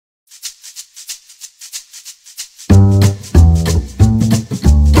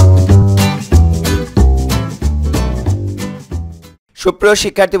সুপ্রিয়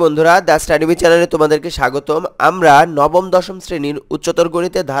শিক্ষার্থী বন্ধুরা, দ্য স্টাডিবি চ্যানেলে তোমাদেরকে স্বাগতম। আমরা নবম দশম শ্রেণীর উচ্চতর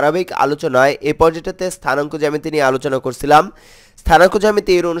গণিতের ধারাবাহিক আলোচনায় এই পর্যায়টাতে স্থানাঙ্ক জ্যামিতি নিয়ে আলোচনা করছিলাম। স্থানাঙ্ক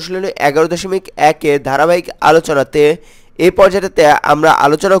জ্যামিতির অনুশীলনী 11.1 ধারাবাহিক আলোচনাতে এই পর্যায়টাতে আমরা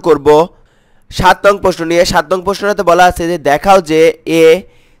আলোচনা করব 7 নং প্রশ্ন নিয়ে। 7 নং প্রশ্নটাতে বলা আছে যে দেখাও যে এ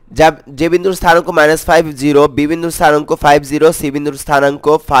যে বিন্দুর স্থানাঙ্ক -5 0, বি বিন্দুর স্থানাঙ্ক 5 0, সি বিন্দুর স্থানাঙ্ক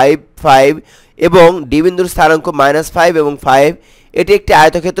 5 5 এবং ডি বিন্দুর স্থানাঙ্ক -5 এবং 5, এটি একটি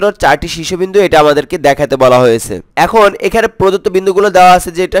আয়তক্ষেত্র, 4টি শীর্ষবিন্দু, এটা আমাদেরকে দেখাতে বলা হয়েছে। এখন এখানে প্রদত্ত বিন্দুগুলো দেওয়া আছে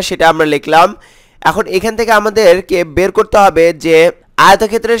সেটা আমরা লিখলাম। এখন এখান থেকে আমাদেরকে বের করতে হবে যে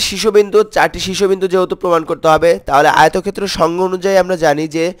আয়তক্ষেত্রের শীর্ষবিন্দু, 4টি শীর্ষবিন্দু যেহেতু প্রমাণ করতে হবে, তাহলে আয়তক্ষেত্রের সংজ্ঞা অনুযায়ী আমরা জানি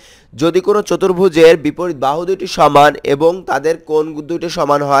যে যদি কোনো চতুর্ভুজের বিপরীত বাহু দুটি সমান এবং তাদের কোণ দুটো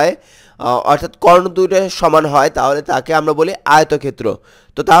সমান হয়, অর্থাৎ কর্ণ দুটো সমান হয়, তাহলে তাকে আমরা বলি আয়তক্ষেত্র।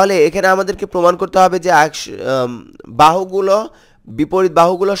 তো তাহলে এখানে আমাদেরকে প্রমাণ করতে হবে যে বাহুগুলো, বিপরীত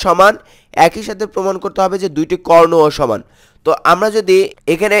বাহুগুলো সমান, একই সাথে প্রমাণ করতে হবে যে দুইটি কর্ণও সমান। তো আমরা যদি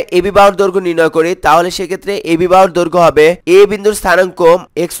এখানে এবি বাহুর দৈর্ঘ্য নির্ণয় করি, তাহলে সেক্ষেত্রে এবি বাহুর দৈর্ঘ্য হবে এ বিন্দুর স্থানাঙ্ক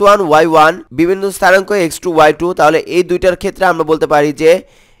x1 y1, বি বিন্দুর স্থানাঙ্ক x2 y2। তাহলে এই দুইটার ক্ষেত্রে আমরা বলতে পারি যে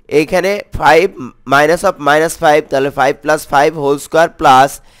এইখানে 5 -5, তাহলে 5 + 5 হোল স্কয়ার প্লাস,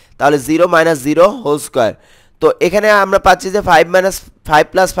 তাহলে 0 - 0 হোল স্কয়ার। তো এখানে আমরা পাচ্ছি যে 5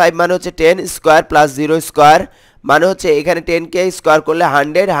 + 5 মানে হচ্ছে 10 স্কয়ার প্লাস 0 স্কয়ার, মানে হচ্ছে এখানে 10কে স্কয়ার করলে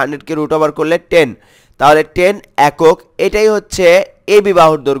 100, 100কে রুট ওভার করলে 10, তাহলে 10 একক। এটাই হচ্ছে এবি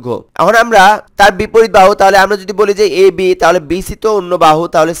বাহুর দৈর্ঘ্য। এখন আমরা তার বিপরীত বাহু, তাহলে আমরা যদি বলি যে এবি, তাহলে বিসি তো অন্য বাহু,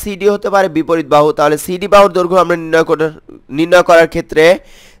 তাহলে সিডি হতে পারে বিপরীত বাহু। তাহলে সিডি বাহুর দৈর্ঘ্য আমরা নির্ণয় করার ক্ষেত্রে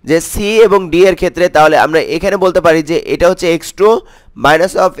যে সি এবং ডি এর ক্ষেত্রে, তাহলে আমরা এখানে বলতে পারি যে এটা হচ্ছে x2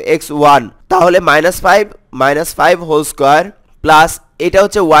 - x1, তাহলে -5 হোল স্কয়ার প্লাস এটা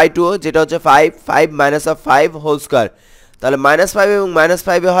হচ্ছে y2 যেটা হচ্ছে 5 - 5 হোল স্কয়ার, তাহলে -5 এবং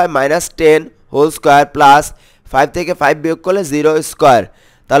 -5 হয় -10 হোল স্কয়ার প্লাস 5 থেকে 5 বিয়োগ করলে 0 স্কয়ার,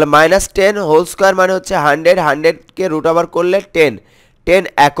 তাহলে -10 হোল স্কয়ার মানে হচ্ছে 100, 100কে রুট ওভার করলে 10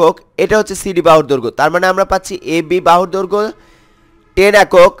 একক। এটা হচ্ছে সিডি বাহুর দৈর্ঘ্য। তার মানে আমরা পাচ্ছি এবি বাহুর দৈর্ঘ্য 10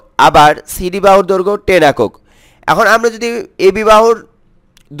 একক, আবার সিডি বাহুর দৈর্ঘ্য 10 একক। এখন আমরা যদি এবি বাহুর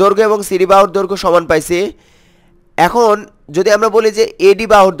দৈর্ঘ্য এবং সিডি বাহুর দৈর্ঘ্য সমান পাইছি, এখন যদি আমরা বলি যে এডি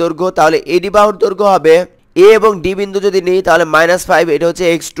বাহুর দৈর্ঘ্য, তাহলে এডি বাহুর দৈর্ঘ্য হবে এ এবং ডি বিন্দু যদি নিই, তাহলে -5, এটা হচ্ছে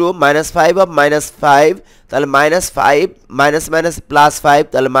x2 -5 of -5, তাহলে -5 +5,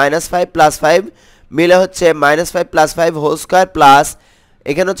 তাহলে -5 + 5 মিলে হচ্ছে -5 + 5 হোল স্কয়ার প্লাস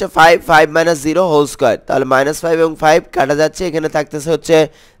এখানে হচ্ছে 5 - 0 হোল স্কয়ার, তাহলে -5 এবং 5 কাটা যাচ্ছে, এখানে থাকতেছে হচ্ছে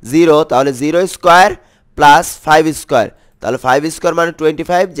 0, তাহলে 0 স্কয়ার প্লাস 5 স্কয়ার, তাহলে 5 স্কয়ার মানে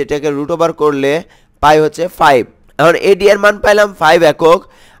 25, যেটাকে রুট ওভার করলে পাই হচ্ছে 5। এখন এডি এর মান পাইলাম 5 একক।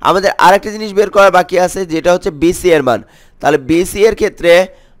 আমাদের আরেকটা জিনিস বের করার বাকি আছে, যেটা হচ্ছে বিসি এর মান। তাহলে বিসি এর ক্ষেত্রে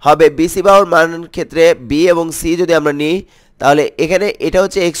হবে বিসি বাহুর মানের ক্ষেত্রে বি এবং সি যদি আমরা নিই, তাহলে এখানে এটা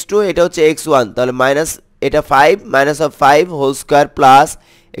হচ্ছে x2, এটা হচ্ছে x1, তাহলে এটা 5 -5 হোল স্কয়ার প্লাস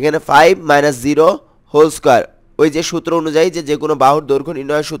এখানে 5 - 0 হোল স্কয়ার। ওই যে সূত্র অনুযায়ী যে কোনো বাহুর দৈর্ঘ্য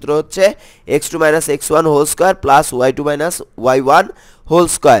নির্ণয়ের সূত্র হচ্ছে x2 - x1 whole square plus y2 - y1 whole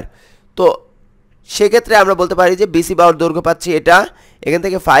square. তো সেক্ষেত্রে আমরা বলতে পারি যে বিসি বাহুর দৈর্ঘ্য পাচ্ছি এটা, এখান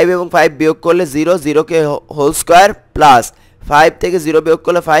থেকে 5 এবং 5 বিয়োগ করলে 0, 0কে হোল স্কয়ার প্লাস 5 থেকে 0 বিয়োগ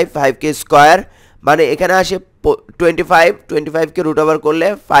করলে 5, 5কে স্কয়ার, মানে এখানে আসে 25, 25কে রুট ওভার করলে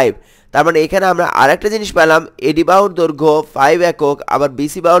 5। তার মানে এখানে আমরা আরেকটা জিনিস পেলাম, এডি বাহুর দৈর্ঘ্য 5 একক, আবার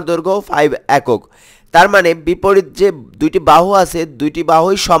বিসি বাহুর দৈর্ঘ্য 5 একক। তার মানে বিপরীত যে দুইটি বাহু আছে, দুইটি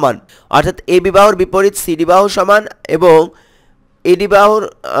বাহুই সমান, অর্থাৎ এবি বাহুর বিপরীত সিডি বাহু সমান এবং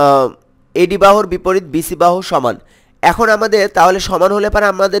এডি বাহুর বিপরীত বিসি বাহু সমান। এখন আমাদের তাহলে সমান হলে পারে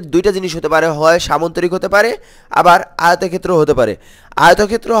আমাদের দুইটা জিনিস হতে পারে, হয় সামান্তরিক হতে পারে, আবার আয়তক্ষেত্র হতে পারে।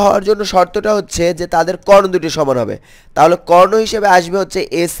 আয়তক্ষেত্র হওয়ার জন্য শর্তটা হচ্ছে যে তাদের কর্ণ দুটি সমান হবে। তাহলে কর্ণ হিসেবে আসবে হচ্ছে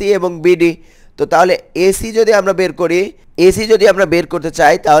এসি এবং বিডি। তো তাহলে এসি যদি আমরা বের করতে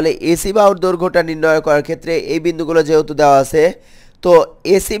চাই, তাহলে এসি বাহুর দৈর্ঘ্যটা নির্ণয় করার ক্ষেত্রে এই বিন্দুগুলো যেহেতু দেওয়া আছে, তো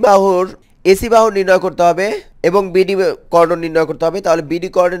এসি বাহুর নির্ণয় করতে হবে এবং বিডি কর্ণ নির্ণয় করতে হবে। তাহলে বিডি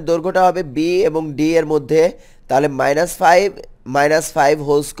কর্ণের দৈর্ঘ্যটা হবে বি এবং ডি এর মধ্যে, তাহলে -5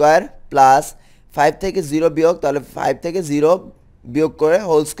 হোল স্কয়ার প্লাস 5 থেকে 0 বিয়োগ, তাহলে 5 থেকে 0 বিয়োগ করে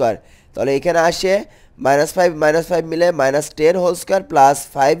হোল স্কয়ার, তাহলে এখানে আসে -5 মিলে -10 হোল স্কয়ার প্লাস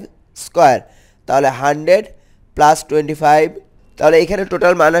 5 স্কয়ার, তাহলে 100 প্লাস 25, তাহলে এখানে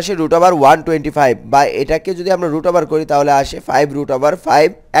টোটাল মান আসে √125, বা এটাকে যদি আমরা রুট ওভার করি তাহলে আসে 5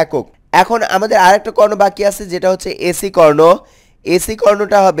 √5 একক। এখন আমাদের আরেকটা কর্ণ বাকি আছে, যেটা হচ্ছে এসি কর্ণ। এসি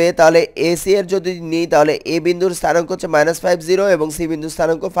কর্ণটা হবে তাহলে এসি এর যদি নিই তাহলে এ বিন্দুর স্থানাঙ্ক হচ্ছে -50 এবং সি বিন্দুর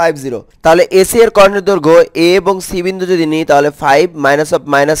স্থানাঙ্ক 50। তাহলে এসি এর কর্ণের দৈর্ঘ্য এ এবং সি বিন্দু যদি নিই তাহলে 5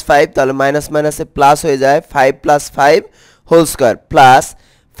 -5 তাহলে মাইনাস মাইনাসে প্লাস হয়ে যায় 5 + 5 হোল স্কয়ার প্লাস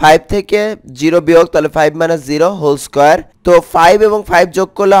 5 থেকে 0 বিয়োগ তাহলে 5 - 0 হোল স্কয়ার। তো 5 এবং 5 যোগ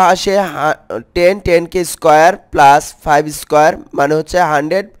করলে আসে 10 কে স্কয়ার প্লাস 5 স্কয়ার মানে হচ্ছে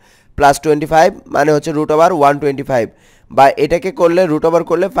 100 প্লাস 25 মানে হচ্ছে √125 বা এটাকে করলে √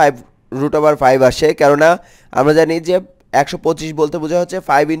 করলে 5 √5 আসে, কেননা আমরা জানি যে 125 বলতে বোঝা হচ্ছে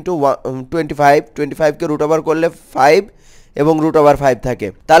 5 × 25, 25কে √ করলে 5 এবং √5 থাকে।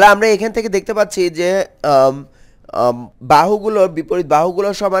 তাহলে আমরা এখান থেকে দেখতে পাচ্ছি যে বাহুগুলোর বিপরীত বাহুগুলো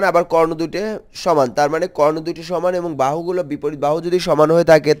সমান, আবার কর্ণ দুটি সমান। তার মানে কর্ণ দুটি সমান এবং বাহুগুলো বিপরীত বাহু যদি সমান হয়ে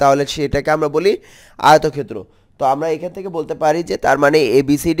থাকে তাহলে সেটাকে আমরা বলি আয়তক্ষেত্র। তো আমরা এখান থেকে বলতে পারি যে তার মানে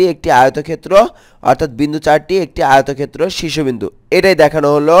এবিসিডি একটি আয়তক্ষেত্র, অর্থাৎ বিন্দু চারটি একটি আয়তক্ষেত্র শীর্ষবিন্দু। এটাই দেখানো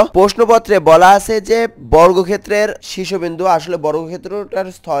হলো। প্রশ্নপত্রে বলা আছে যে বর্গক্ষেত্রের শীর্ষবিন্দু, আসলে বর্গক্ষেত্রটার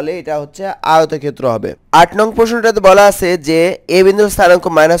স্থলে এটা হচ্ছে আয়তক্ষেত্র হবে। 8 নং প্রশ্নটাতে বলা আছে যে এ বিন্দুর স্থানাঙ্ক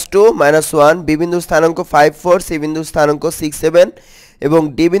 -2 -1, বি বিন্দুর স্থানাঙ্ক 5 4, সি বিন্দুর স্থানাঙ্ক 6 7 এবং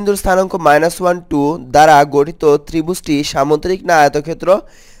ডি বিন্দুর স্থানাঙ্ক -1 2 দ্বারা গঠিত ত্রিভুজটি সামান্তরিক না আয়তক্ষেত্র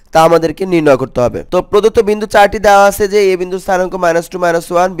তা আমাদেরকে নির্ণয় করতে হবে। তো প্রদত্ত বিন্দু চারটি দেওয়া আছে যে এ বিন্দুর স্থানাঙ্ক -2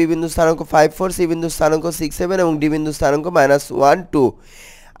 -1, বি বিন্দুর স্থানাঙ্ক 5 4, সি বিন্দুর স্থানাঙ্ক 6 7 এবং ডি বিন্দুর স্থানাঙ্ক -1 2।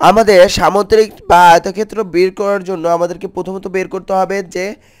 আমাদের সামান্তরিক বা আয়তক্ষেত্র বের করার জন্য আমাদেরকে প্রথমত বের করতে হবে যে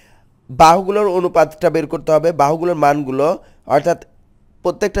বাহুগুলোর অনুপাতটা বের করতে হবে, বাহুগুলোর মানগুলো, অর্থাৎ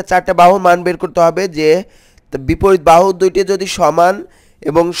প্রত্যেকটা চারটা বাহুর মান বের করতে হবে। যে বিপরীত বাহু দুইটি যদি সমান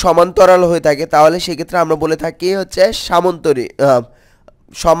এবং সমান্তরাল হয়ে থাকে তাহলে সেক্ষেত্রে আমরা বলে থাকি হচ্ছে সামান্তরিক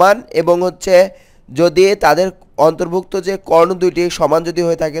সমান, এবং হচ্ছে যদি তাদের অন্তর্ভুক্ত যে কর্ণ দুইটি সমান যদি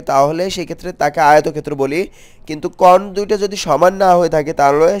হয়ে থাকে তাহলে সেক্ষেত্রে তাকে আয়তক্ষেত্র বলি, কিন্তু কর্ণ দুইটা যদি সমান না হয়ে থাকে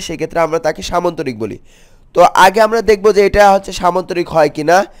তাহলে সেক্ষেত্রে আমরা তাকে সামান্তরিক বলি। তো আগে আমরা দেখব যে এটা হচ্ছে সামান্তরিক হয়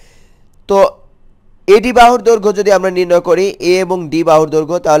কিনা। তো এডি বাহুর দৈর্ঘ্য যদি আমরা নির্ণয় করি এ এবং ডি বাহুর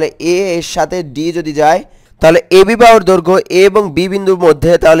দৈর্ঘ্য, তাহলে এ এর সাথে ডি যদি যায় তাহলে এবি বাহুর দৈর্ঘ্য এ এবং বি বিন্দুর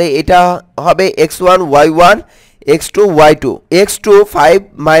মধ্যে, তাহলে এটা হবে x1 y1 x2 y2, x2 5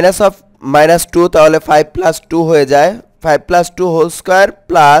 -2 তাহলে 5 + 2 হয়ে যায়, 5 + 2 হোল স্কয়ার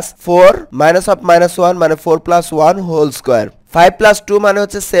প্লাস 4 -1 মানে 4 + 1 হোল স্কয়ার। 5 + 2 মানে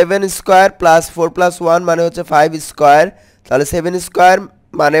হচ্ছে 7 স্কয়ার প্লাস 4 + 1 মানে হচ্ছে 5 স্কয়ার, তাহলে 7 স্কয়ার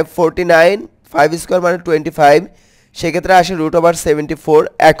মানে 49, 5 স্কয়ার মানে 25, সেক্ষেত্রে আসে √74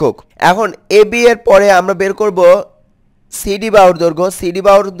 একক। এখন এ বি এর পরে আমরা বের করব সিডি বাহুর দৈর্ঘ্য। সিডি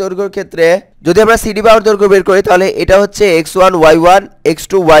বাহুর দৈর্ঘ্যের ক্ষেত্রে যদি আমরা সিডি বাহুর দৈর্ঘ্য বের করি তাহলে এটা হচ্ছে x1 y1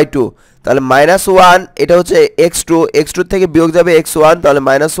 x2 y2, তাহলে -1 এটা হচ্ছে x2 থেকে বিয়োগ যাবে x1, তাহলে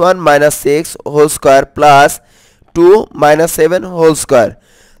 -1 -6 whole square plus 2 -7 whole square,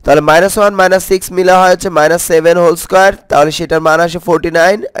 তাহলে -1 -6 মিলা হয় হচ্ছে -7 হোল স্কয়ার, তাহলে সেটার মান আসে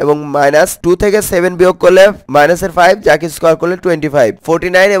 49 এবং -2 থেকে 7 বিয়োগ করলে -5 যাকে স্কয়ার করলে 25,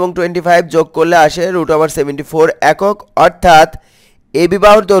 49 এবং 25 যোগ করলে আসে √74 একক, অর্থাৎ এবি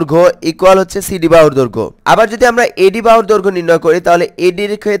বাহুর দৈর্ঘ্য ইকুয়াল হচ্ছে সিডি বাহুর দৈর্ঘ্য। আবার যদি আমরা এডি বাহুর দৈর্ঘ্য নির্ণয় করি তাহলে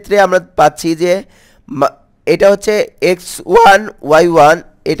এডির ক্ষেত্রে আমরা পাচ্ছি যে এটা হচ্ছে x1 y1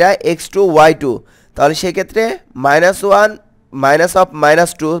 এটা x2 y2, তাহলে সেক্ষেত্রে -1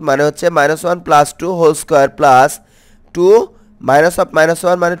 -2 মানে হচ্ছে -1 + 2 হোল স্কয়ার প্লাস 2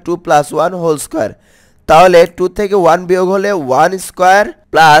 -1 মানে 2 + 1 হোল স্কয়ার, তাহলে 2 থেকে 1 বিয়োগ হলে 1 স্কয়ার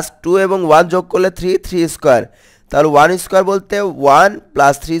প্লাস 2 এবং 1 যোগ করলে 3 স্কয়ার, তাহলে 1 স্কয়ার বলতে 1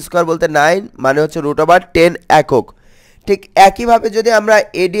 প্লাস 3 স্কয়ার বলতে 9 মানে হচ্ছে √10 একক। ঠিক একইভাবে যদি আমরা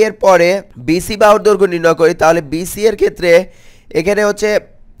এডি এর পরে বিসি বাহুর দৈর্ঘ্য নির্ণয় করি তাহলে বিসি এর ক্ষেত্রে এখানে হচ্ছে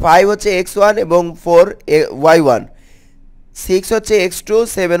 5 হচ্ছে x1 এবং 4 y1, 6 হচ্ছে x2,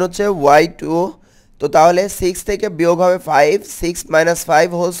 7 হচ্ছে y2, তো তাহলে 6 থেকে বিয়োগ হবে 5, 6 - 5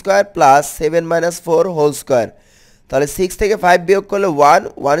 whole square plus 7 - 4 whole square, তাহলে 6 থেকে 5 বিয়োগ করলে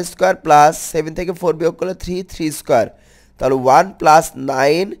 1 স্কয়ার প্লাস 7 থেকে 4 বিয়োগ করলে 3 স্কয়ার, তাহলে 1 +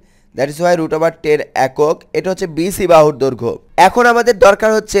 9 দ্যাট ইজ ওয়াই √10 একক। এটা হচ্ছে বিসি বাহুর দৈর্ঘ্য। এখন আমাদের দরকার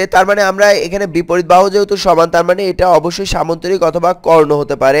হচ্ছে, তার মানে আমরা এখানে বিপরীত বাহু যেহেতু সমান তার মানে এটা অবশ্যই সামান্তরিক অথবা কর্ণ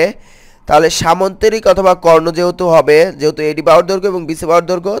হতে পারে। তাহলে সামান্তরিক অথবা কর্ণ যেহেতু হবে, যেহেতু এডি বাহুর দৈর্ঘ্য এবং বিসি বাহুর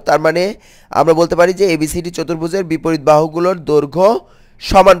দৈর্ঘ্য, তার মানে আমরা বলতে পারি যে এবিসিডি চতুর্ভুজের বিপরীত বাহুগুলোর দৈর্ঘ্য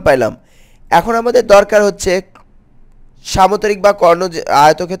সমান পাইলাম। এখন আমাদের দরকার হচ্ছে সামান্তরিক বা কর্ণ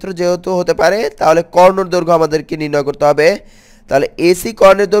আয়তক্ষেত্র যেহেতু হতে পারে তাহলে কর্ণর দৈর্ঘ্য আমাদেরকে নির্ণয় করতে হবে। তাহলে এসি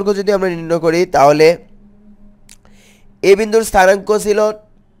কর্ণের দৈর্ঘ্য যদি আমরা নির্ণয় করি তাহলে এ বিন্দুর স্থানাঙ্ক ছিল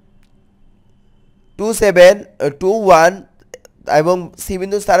 21 এবং সি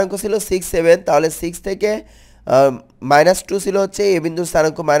বিন্দুর স্থানাঙ্ক ছিল 6 7, তাহলে 6 থেকে -2 ছিল হচ্ছে এ বিন্দুর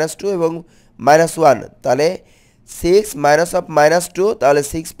স্থানাঙ্ক -2 এবং -1, তাহলে 6 -2, তাহলে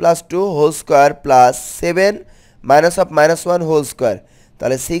 6 + 2 whole square plus 7 -1 whole square,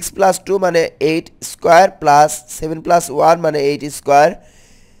 তাহলে 6 + 2 মানে 8 স্কোয়ার প্লাস 7 + 1 মানে 8 স্কোয়ার,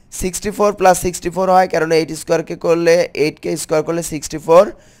 64 + 64 হয়, কারণ 8 স্কোয়ারকে করলে 8কে স্কোয়ার করলে 64,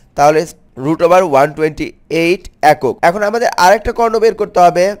 তাহলে √128 একক। এখন আমাদের আরেকটা কর্ণ বের করতে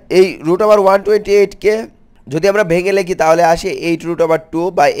হবে। এই √128কে যদি আমরা ভেঙে লিখি তাহলে আসে 8√2,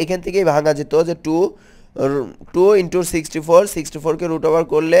 বা এখান থেকেই ভাঙা যেত যে 2 × 64কে √ওভার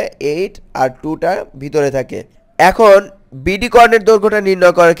করলে 8 আর 2টা ভিতরে থাকে। এখন বিডি কর্ণের দৈর্ঘ্যটা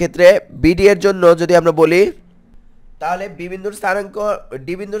নির্ণয় করার ক্ষেত্রে বিডি এর জন্য যদি আমরা বলি তাহলে বি বিন্দুর স্থানাঙ্ক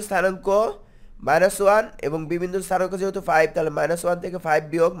ডি বিন্দুর স্থানাঙ্ক -1 এবং বি বিন্দুর স্থানাঙ্ক যেহেতু 5, তাহলে -1 থেকে 5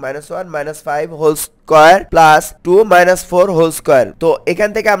 বিয়োগ -1 -5 whole square plus 2 -4 whole square. তো এখান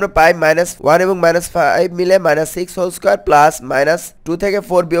থেকে আমরা পাই -1 এবং -5 মিলে -6 হোল স্কোয়ার প্লাস -2 থেকে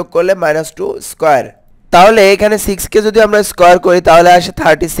 4 বিয়োগ করলে -2 স্কোয়ার। তাহলে এখানে 6 কে যদি আমরা স্কোয়ার করি তাহলে আসে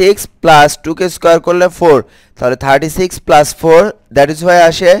 36 প্লাস 2 কে স্কোয়ার করলে 4, তাহলে 36 + 4 দ্যাট ইজ ওয়াই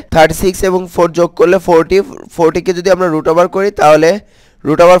আসে 36 এবং 4 যোগ করলে 40 কে যদি আমরা √ওভার করি তাহলে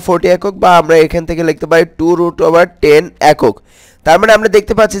 √40 একক, বা আমরা এখান থেকে লিখতে পারি 2√10 একক। তার মানে আমরা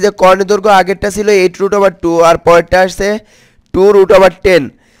দেখতে পাচ্ছি যে কর্ণের দৈর্ঘ্য আগেরটা ছিল 8√2 আর পরেরটা আসছে 2√10।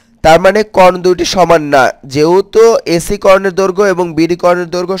 তার মানে কর্ণ দুটি সমান না, যেহেতু এসি কর্ণের দৈর্ঘ্য এবং বিডি কর্ণের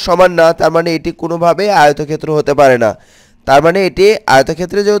দৈর্ঘ্য সমান না, তার মানে এটি কোনোভাবেই আয়তক্ষেত্র হতে পারে না। তার মানে এটি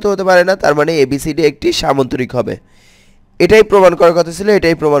আয়তক্ষেত্রে যেহেতু হতে পারে না, তার মানে এবিসিডি একটি সামান্তরিক হবে। এটাই প্রমাণ করার কথা ছিল,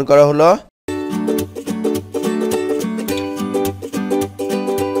 এটাই প্রমাণ করা হলো।